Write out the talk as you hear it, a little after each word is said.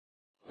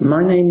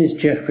My name is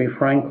Jeffrey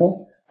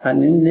Frankel,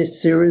 and in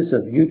this series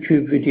of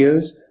YouTube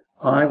videos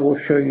I will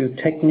show you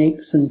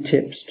techniques and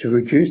tips to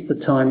reduce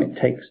the time it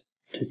takes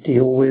to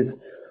deal with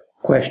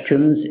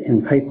questions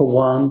in paper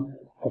 1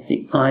 of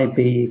the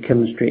IB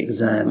chemistry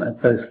exam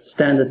at both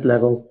standard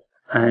level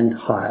and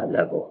higher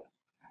level.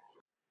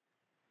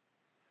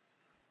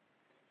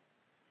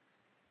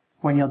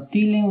 When you're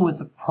dealing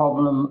with a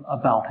problem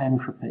about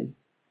entropy,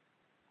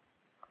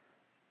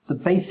 the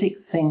basic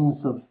things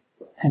of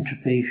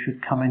entropy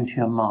should come into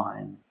your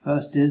mind.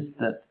 First is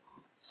that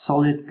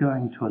solid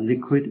going to a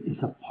liquid is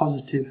a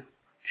positive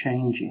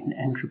change in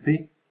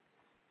entropy.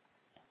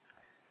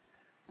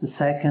 The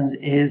second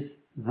is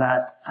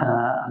that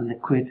a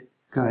liquid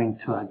going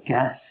to a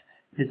gas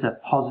is a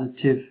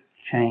positive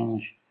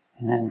change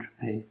in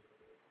entropy.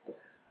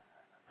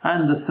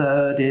 And the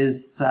third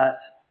is that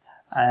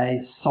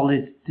a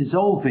solid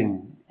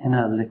dissolving in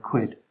a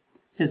liquid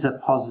is a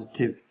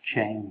positive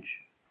change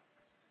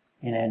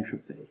in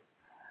entropy.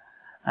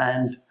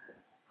 And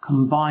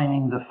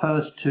combining the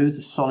first two,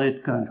 the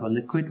solid going to a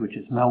liquid, which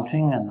is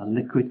melting, and the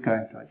liquid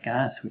going to a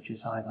gas, which is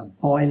either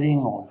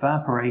boiling or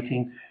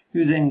evaporating,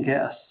 you then get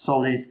a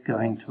solid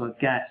going to a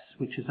gas,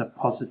 which is a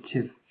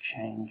positive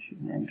change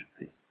in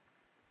entropy.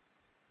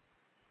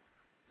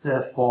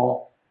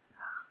 Therefore,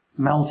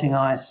 melting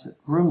ice at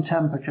room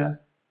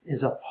temperature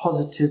is a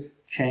positive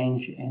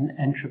change in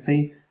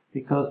entropy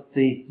because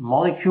the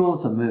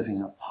molecules are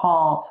moving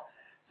apart,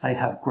 they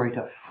have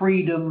greater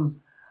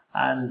freedom,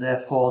 and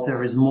therefore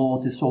there is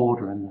more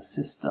disorder in the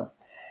system.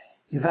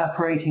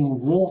 Evaporating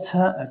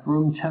water at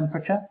room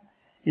temperature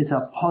is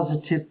a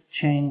positive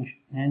change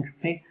in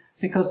entropy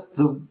because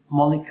the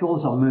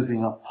molecules are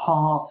moving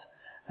apart,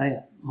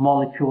 the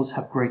molecules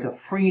have greater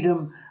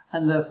freedom,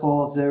 and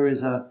therefore there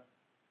is an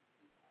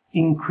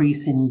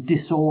increase in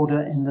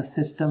disorder in the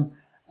system,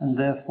 and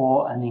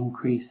therefore an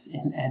increase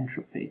in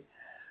entropy.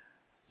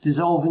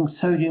 Dissolving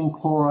sodium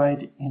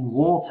chloride in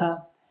water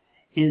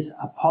is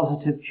a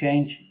positive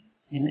change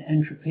in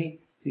entropy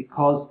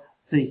because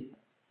the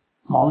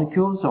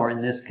molecules, or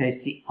in this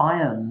case the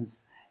ions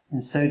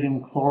in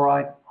sodium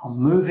chloride, are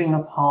moving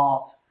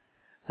apart,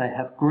 they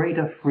have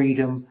greater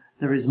freedom,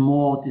 there is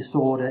more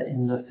disorder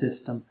in the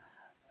system,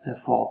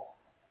 therefore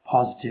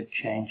positive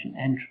change in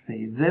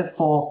entropy.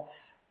 Therefore,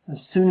 as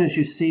soon as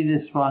you see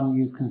this one,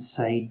 you can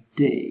say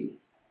D.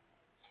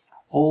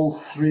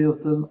 All three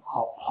of them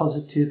are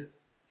positive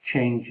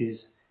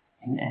changes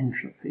in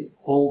entropy.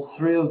 All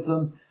three of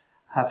them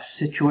have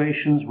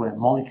situations where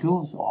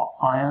molecules or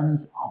ions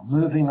are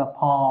moving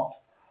apart.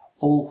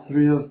 All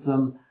three of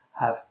them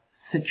have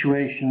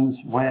situations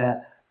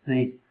where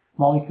the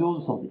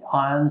molecules or the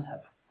ions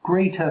have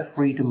greater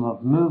freedom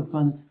of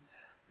movement.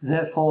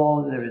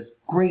 Therefore, there is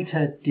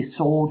greater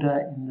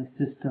disorder in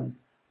the system,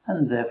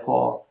 and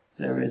therefore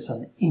there is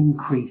an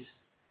increase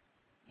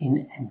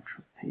in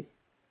entropy.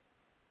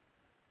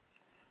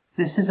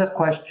 This is a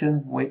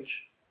question which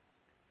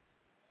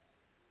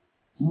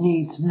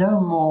needs no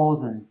more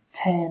than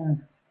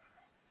 10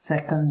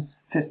 seconds,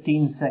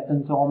 15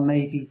 seconds, or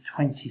maybe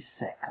 20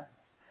 seconds.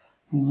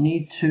 You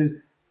need to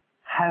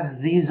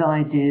have these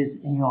ideas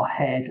in your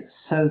head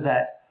so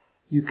that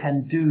you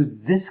can do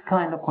this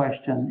kind of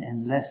question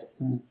in less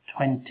than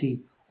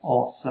 20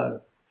 or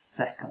so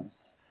seconds.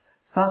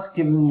 Thus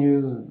giving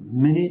you a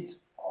minute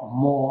or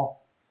more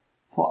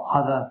for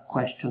other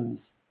questions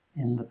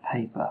in the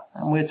paper.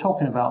 And we're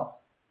talking about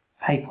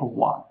paper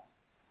 1,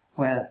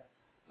 where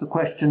the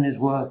question is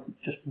worth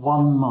just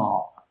 1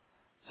 mark.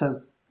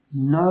 So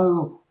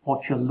know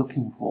what you're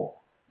looking for.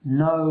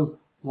 Know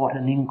what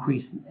an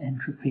increase in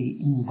entropy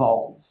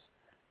involves.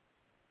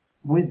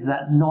 With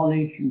that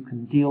knowledge, you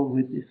can deal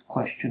with this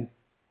question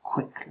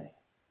quickly.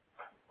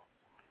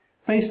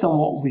 Based on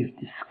what we've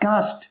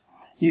discussed,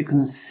 you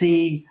can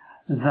see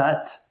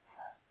that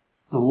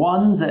the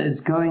one that is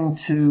going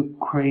to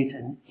create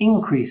an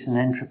increase in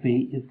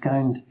entropy is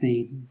going to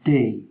be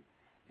D,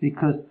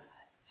 because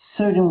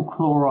sodium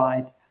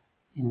chloride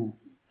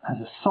as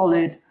a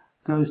solid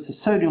goes to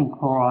sodium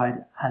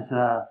chloride as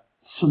a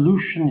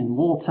solution in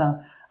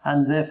water,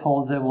 and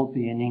therefore there will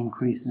be an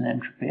increase in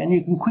entropy. And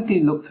you can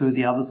quickly look through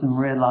the others and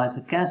realize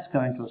a gas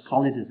going to a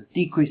solid is a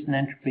decrease in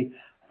entropy,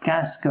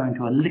 gas going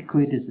to a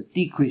liquid is a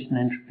decrease in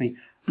entropy,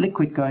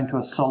 liquid going to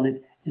a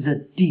solid is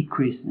a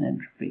decrease in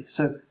entropy.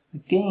 So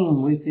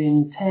again,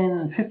 within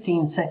 10,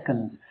 15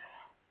 seconds,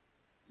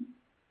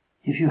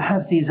 if you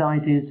have these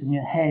ideas in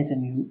your head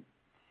and you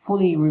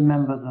fully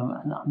remember them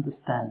and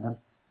understand them,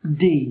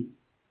 D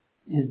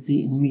is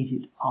the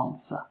immediate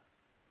answer.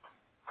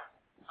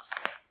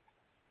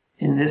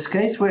 In this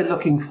case, we're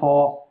looking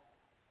for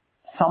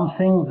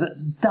something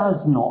that does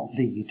not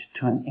lead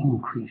to an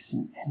increase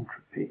in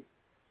entropy.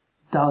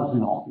 Does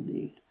not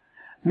lead.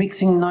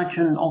 Mixing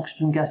nitrogen and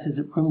oxygen gases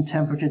at room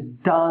temperature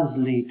does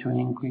lead to an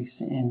increase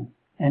in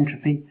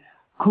entropy.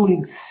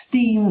 Cooling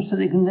steam so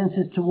that it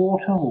condenses to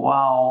water,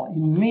 wow,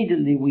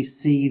 immediately we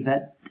see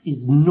that is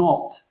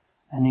not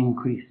an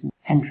increase in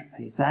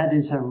entropy. That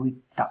is a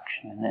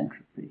reduction in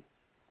entropy,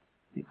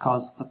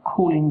 because the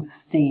cooling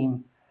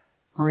steam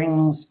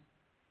brings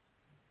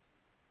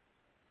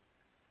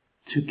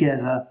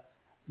together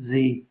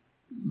the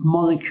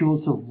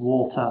molecules of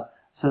water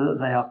so that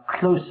they are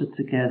closer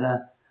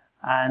together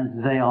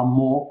and they are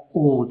more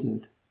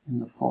ordered in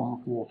the form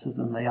of water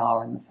than they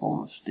are in the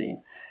form of steam.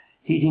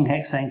 Heating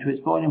hexane to its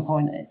boiling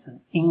point is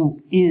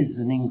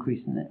an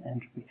increase in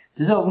entropy.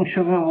 Dissolving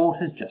sugar in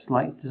water is just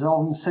like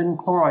dissolving sodium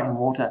chloride in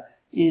water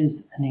is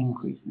an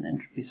increase in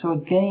entropy. So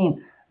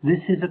again, this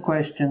is a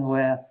question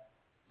where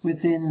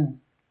within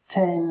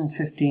 10,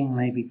 15,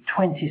 maybe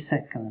 20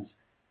 seconds,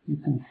 you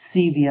can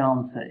see the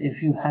answer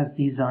if you have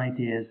these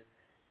ideas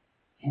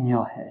in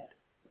your head.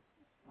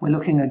 We're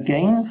looking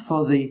again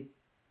for the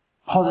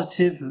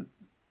positive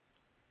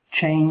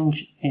change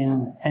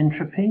in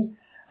entropy,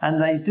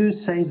 and they do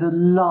say the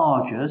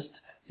largest.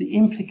 The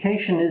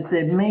implication is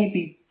there may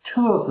be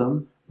two of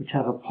them which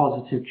have a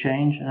positive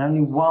change, and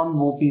only one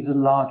will be the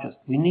largest.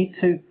 We need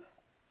to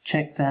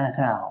check that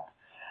out.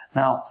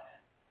 Now,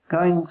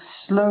 going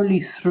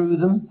slowly through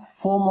them,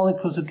 4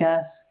 molecules of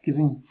gas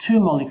giving 2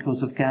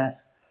 molecules of gas,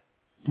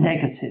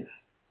 negative.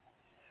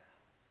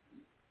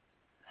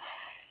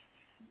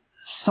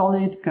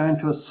 Solid going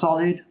to a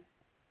solid,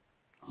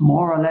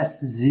 more or less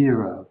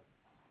 0.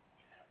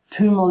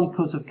 2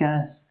 molecules of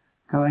gas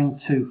going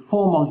to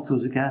 4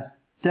 molecules of gas,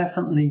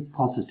 definitely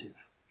positive.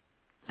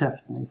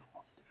 Definitely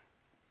positive.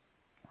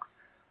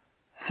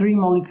 3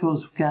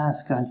 molecules of gas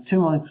going to 2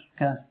 molecules of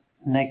gas,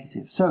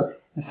 negative. So,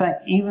 in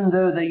fact, even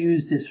though they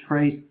use this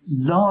phrase,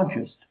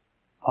 largest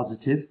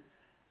positive,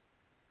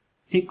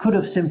 it could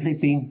have simply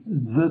been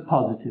the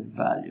positive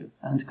value.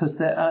 And because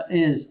there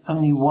is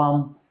only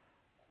one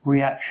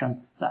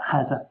reaction that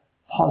has a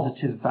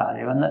positive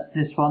value, and that's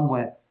this one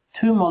where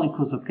 2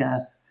 molecules of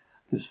gas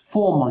gives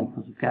 4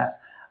 molecules of gas,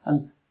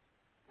 and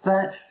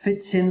that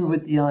fits in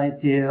with the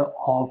idea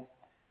of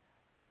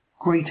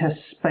greater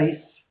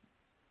space,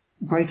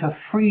 greater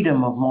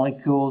freedom of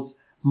molecules,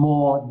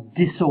 more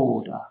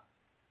disorder,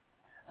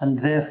 and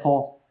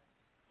therefore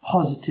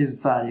positive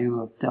value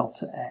of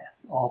delta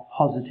F, or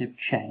positive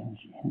change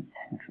in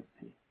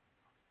entropy.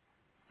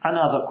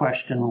 Another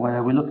question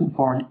where we're looking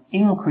for an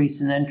increase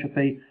in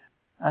entropy,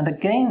 and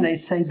again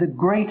they say the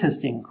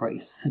greatest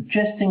increase,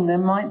 suggesting there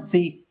might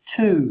be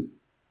 2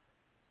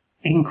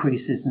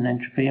 increases in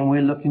entropy, and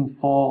we're looking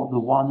for the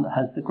one that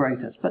has the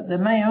greatest. But there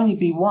may only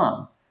be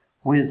one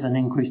with an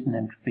increase in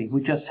entropy.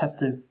 We just have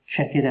to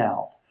check it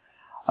out.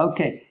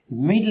 Okay,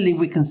 immediately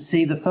we can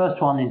see the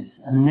first one is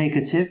a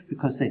negative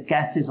because there are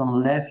gases on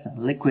the left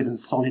and liquid and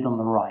solid on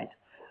the right.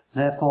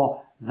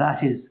 Therefore,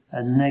 that is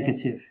a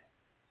negative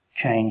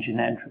change in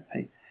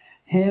entropy.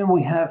 Here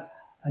we have,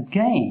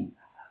 again,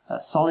 a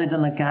solid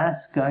and a gas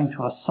going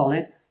to a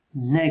solid,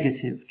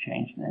 negative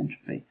change in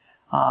entropy.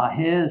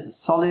 Here's a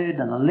solid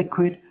and a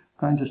liquid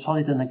going to a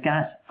solid and a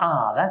gas.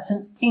 That's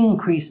an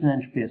increase in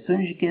entropy. As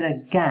soon as you get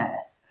a gas,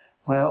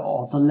 where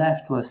on the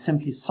left were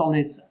simply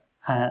solids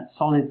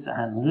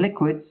and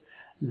liquids,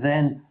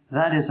 then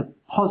that is a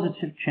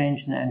positive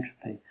change in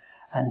entropy.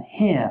 And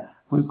here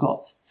we've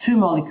got 2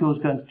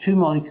 molecules going to 2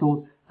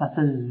 molecules. That's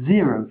a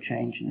 0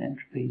 change in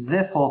entropy.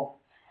 Therefore,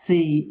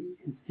 C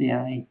is the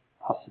only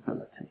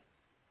possibility.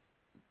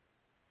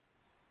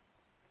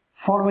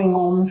 Following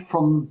on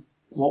from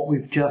what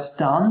we've just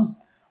done,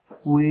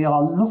 we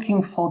are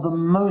looking for the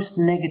most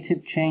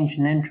negative change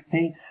in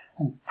entropy,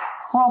 and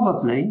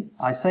probably,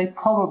 I say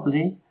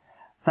probably,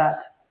 that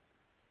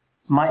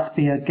might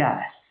be a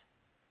gas.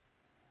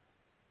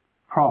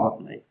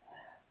 Probably.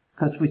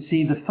 Because we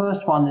see the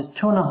first one is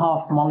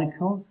 2.5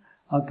 molecules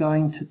are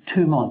going to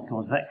 2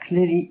 molecules. That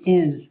clearly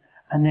is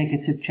a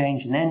negative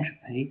change in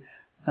entropy.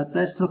 But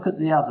let's look at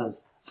the others.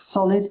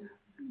 Solid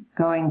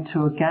going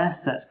to a gas,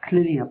 that's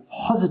clearly a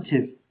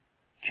positive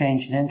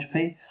change in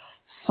entropy.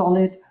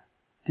 Solid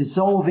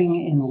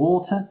dissolving in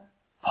water,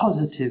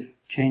 positive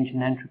change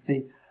in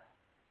entropy.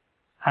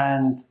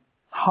 And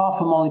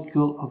half a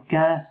molecule of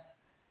gas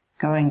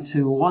going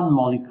to 1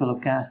 molecule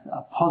of gas,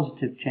 a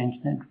positive change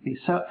in entropy.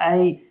 So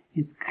A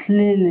is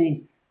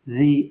clearly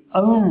the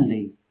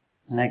only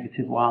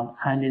negative one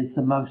and is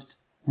the most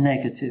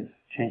negative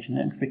change in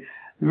entropy.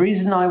 The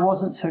reason I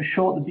wasn't so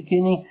sure at the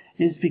beginning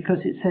is because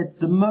it said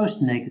the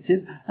most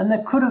negative, and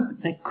there could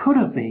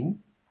have been,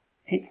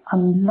 it's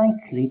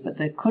unlikely, but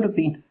there could have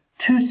been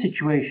 2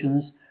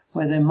 situations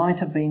where there might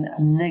have been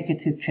a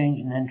negative change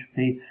in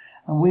entropy,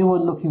 and we were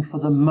looking for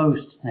the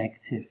most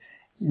negative.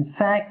 In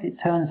fact, it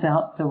turns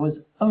out there was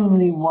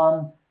only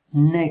one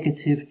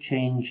negative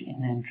change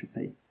in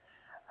entropy,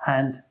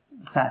 and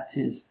that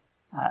is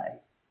A.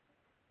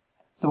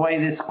 The way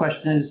this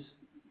question is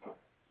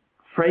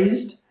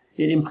phrased,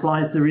 it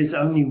implies there is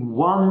only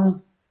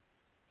one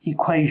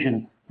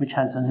equation which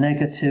has a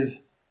negative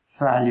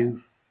value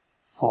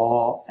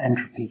for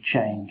entropy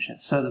change.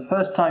 So the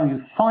first time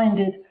you find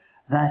it,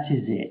 that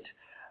is it.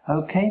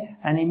 Okay,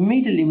 and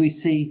immediately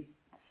we see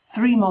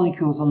 3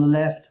 molecules on the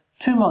left,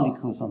 2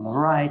 molecules on the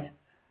right.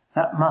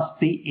 That must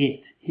be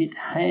it. It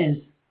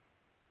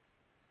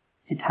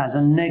has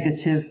a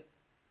negative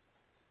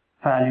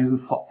value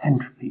for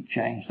entropy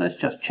change. Let's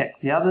just check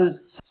the others.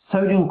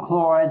 Sodium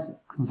chloride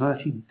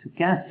converting to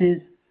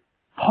gases,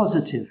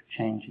 positive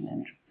change in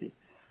entropy.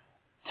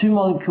 2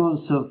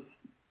 molecules of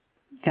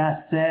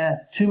gas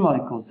there, 2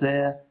 molecules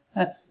there,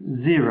 that's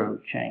 0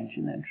 change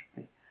in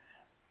entropy.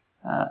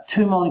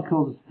 2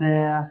 molecules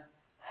there,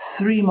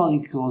 3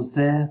 molecules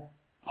there,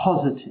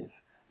 positive.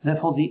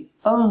 Therefore, the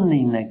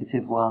only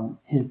negative one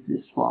is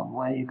this one,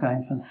 where you're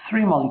going from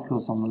 3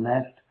 molecules on the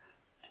left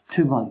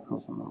to 2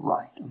 molecules on the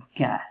right of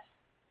gas.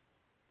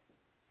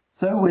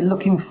 So we're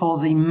looking for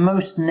the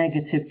most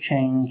negative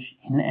change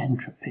in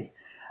entropy.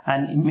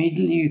 And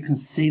immediately you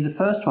can see the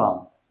first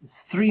one. It's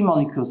 3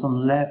 molecules on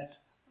the left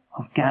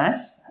of gas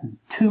and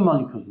 2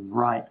 molecules on the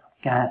right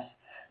of gas.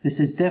 This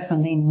is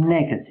definitely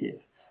negative.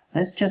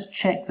 Let's just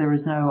check there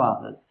is no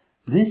others.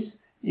 This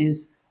is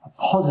a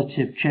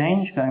positive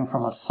change going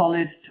from a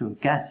solid to a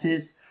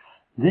gaseous.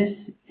 This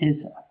is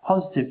a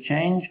positive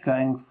change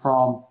going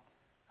from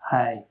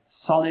a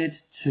solid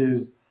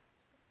to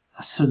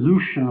a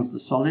solution of the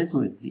solid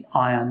with the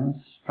ions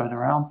spread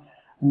around.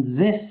 And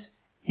this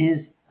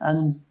is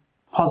a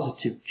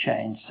positive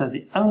change. So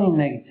the only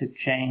negative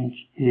change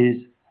is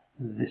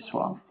this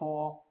one.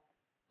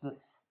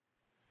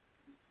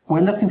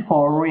 We're looking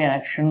for a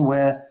reaction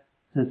where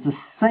there's the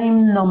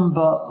same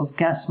number of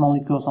gas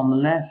molecules on the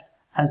left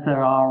as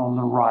there are on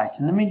the right.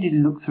 And immediately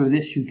you look through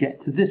this, you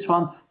get to this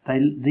one.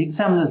 The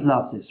examiners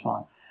love this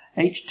one.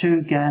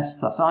 H2 gas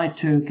plus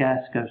I2 gas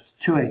goes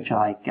to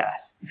 2HI gas.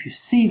 If you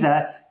see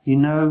that, you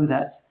know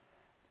that's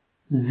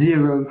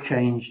 0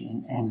 change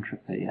in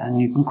entropy. And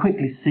you can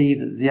quickly see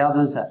that the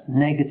others, that's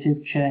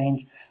negative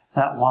change,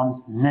 that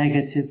one's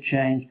negative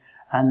change,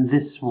 and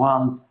this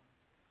one,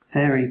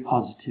 very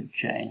positive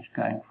change,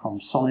 going from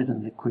solid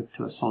and liquid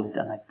to a solid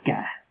and a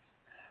gas.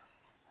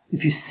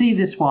 If you see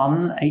this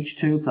one,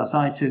 H2 plus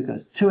I2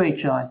 goes to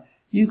 2HI,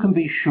 you can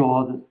be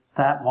sure that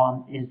that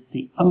one is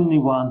the only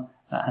one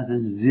that has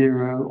a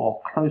 0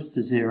 or close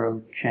to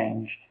 0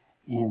 change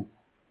in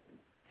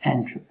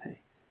entropy.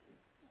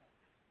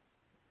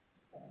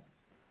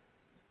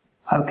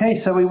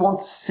 Okay, so we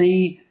want to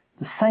see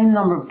the same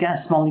number of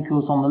gas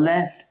molecules on the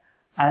left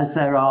as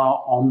there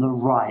are on the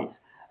right.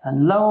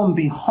 And lo and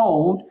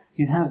behold,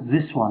 you have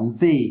this one,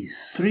 B,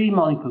 3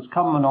 molecules of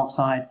carbon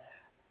monoxide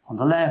on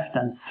the left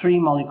and 3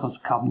 molecules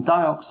of carbon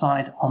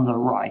dioxide on the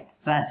right.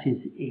 That is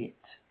it.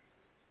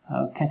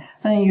 Okay,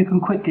 then you can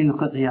quickly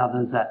look at the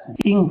others. That's an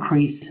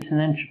increase in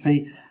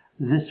entropy.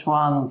 This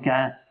one,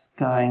 gas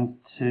going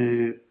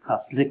to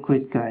plus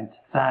liquid going to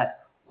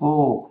that.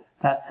 Oh,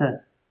 that's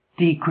a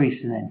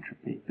decrease in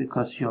entropy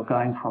because you're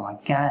going from a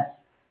gas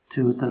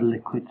to the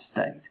liquid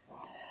state.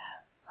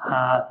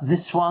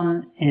 This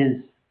one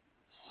is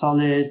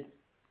solid,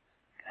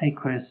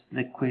 aqueous,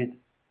 liquid,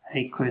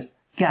 aqueous,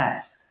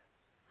 gas.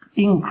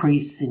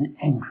 Increase in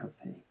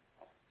entropy.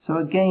 So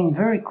again,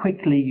 very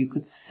quickly you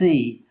could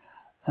see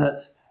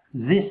that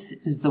this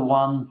is the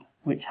one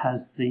which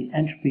has the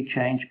entropy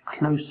change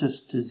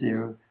closest to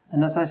 0.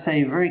 And as I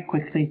say very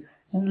quickly,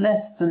 in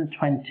less than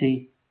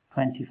 20-25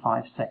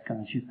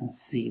 seconds you can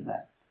see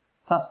that.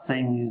 Thus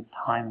saving you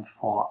time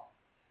for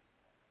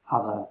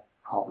other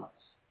problems.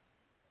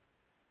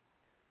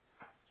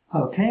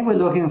 Okay, we're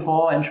looking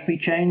for entropy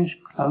change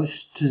close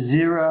to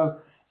 0.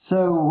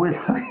 So we're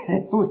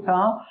looking with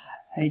our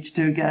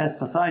H2 gas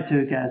plus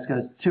I2 gas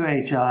goes to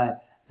 2HI.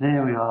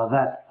 There we are,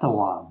 that's the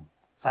one.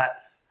 That's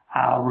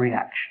our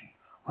reaction.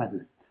 Where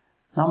the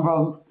number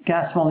of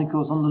gas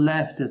molecules on the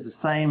left is the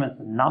same as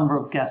the number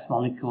of gas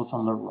molecules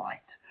on the right.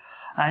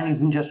 And you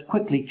can just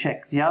quickly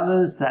check the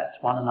others. That's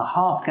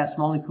 1.5 gas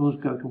molecules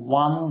go to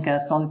 1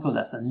 gas molecule.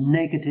 That's a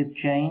negative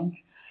change.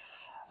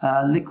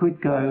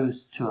 Liquid goes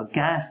to a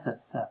gas.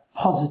 That's a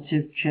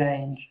positive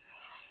change.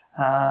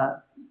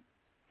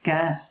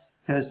 Gas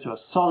goes to a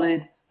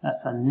solid.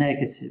 That's a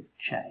negative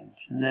change.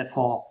 And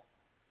therefore,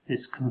 this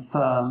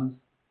confirms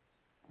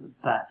that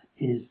that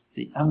is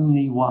the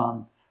only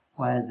one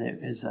where there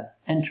is an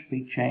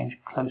entropy change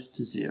close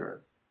to 0.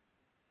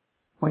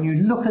 When you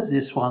look at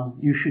this one,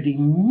 you should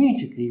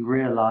immediately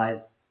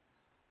realize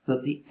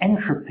that the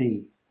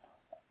entropy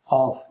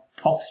of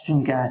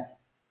oxygen gas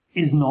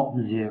is not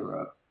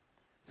 0.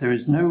 There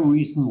is no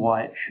reason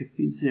why it should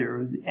be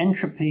 0. The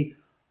entropy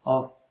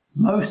of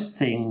most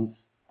things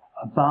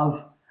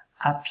above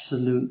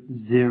absolute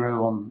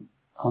 0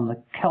 on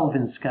the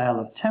Kelvin scale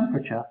of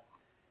temperature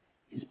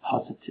is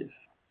positive.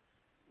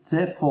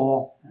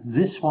 Therefore,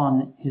 this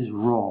one is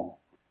wrong.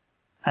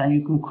 And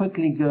you can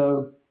quickly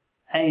go,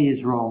 A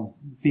is wrong,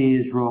 B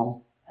is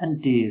wrong,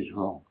 and D is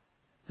wrong.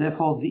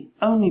 Therefore, the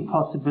only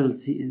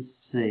possibility is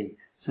C.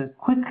 So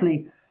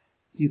quickly,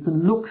 you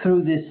can look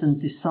through this and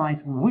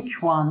decide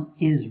which one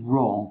is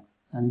wrong,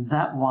 and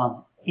that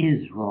one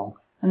is wrong.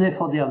 And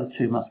therefore, the other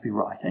two must be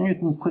right. And you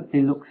can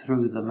quickly look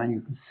through them, and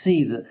you can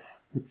see that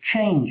the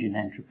change in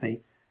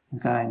entropy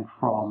going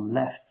from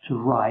left to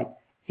right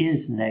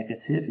is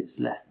negative. It's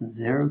less than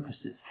 0 because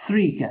there's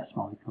 3 gas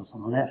molecules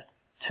on the left,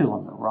 2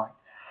 on the right.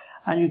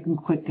 And you can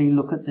quickly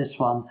look at this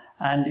one,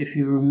 and if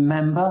you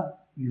remember,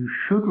 you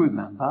should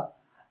remember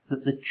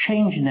that the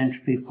change in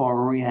entropy for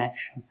a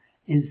reaction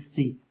is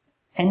the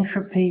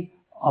entropy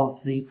of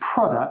the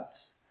products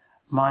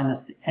minus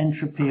the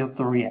entropy of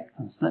the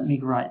reactants. Let me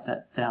write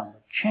that down.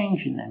 The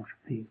change in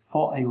entropy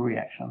for a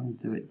reaction, I'm going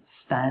to do it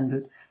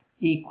standard,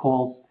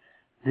 equals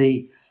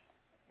the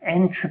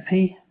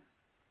entropy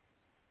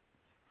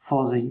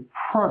for the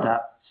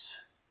products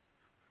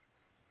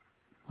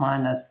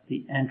minus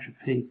the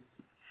entropy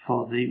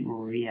for the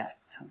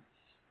reactants.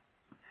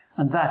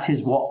 And that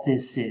is what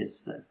this is.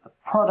 That's the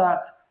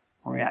product,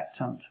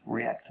 reactant,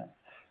 reactant.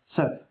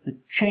 So the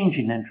change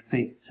in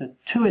entropy, so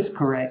 2 is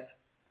correct,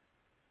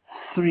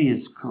 3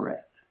 is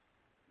correct,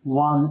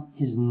 1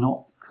 is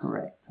not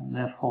correct, and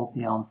therefore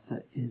the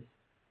answer is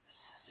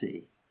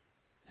C.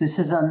 This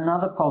is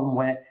another problem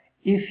where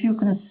if you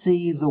can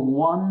see the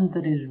one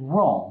that is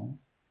wrong,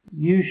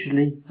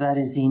 usually that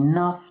is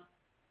enough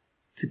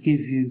to give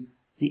you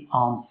the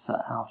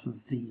answer out of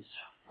these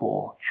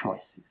 4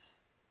 choices.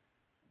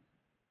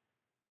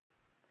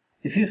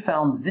 If you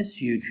found this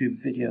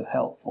YouTube video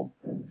helpful,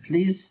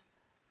 please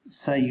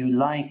say you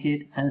like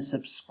it and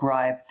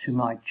subscribe to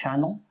my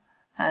channel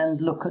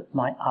and look at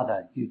my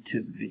other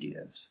YouTube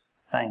videos.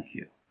 Thank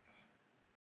you.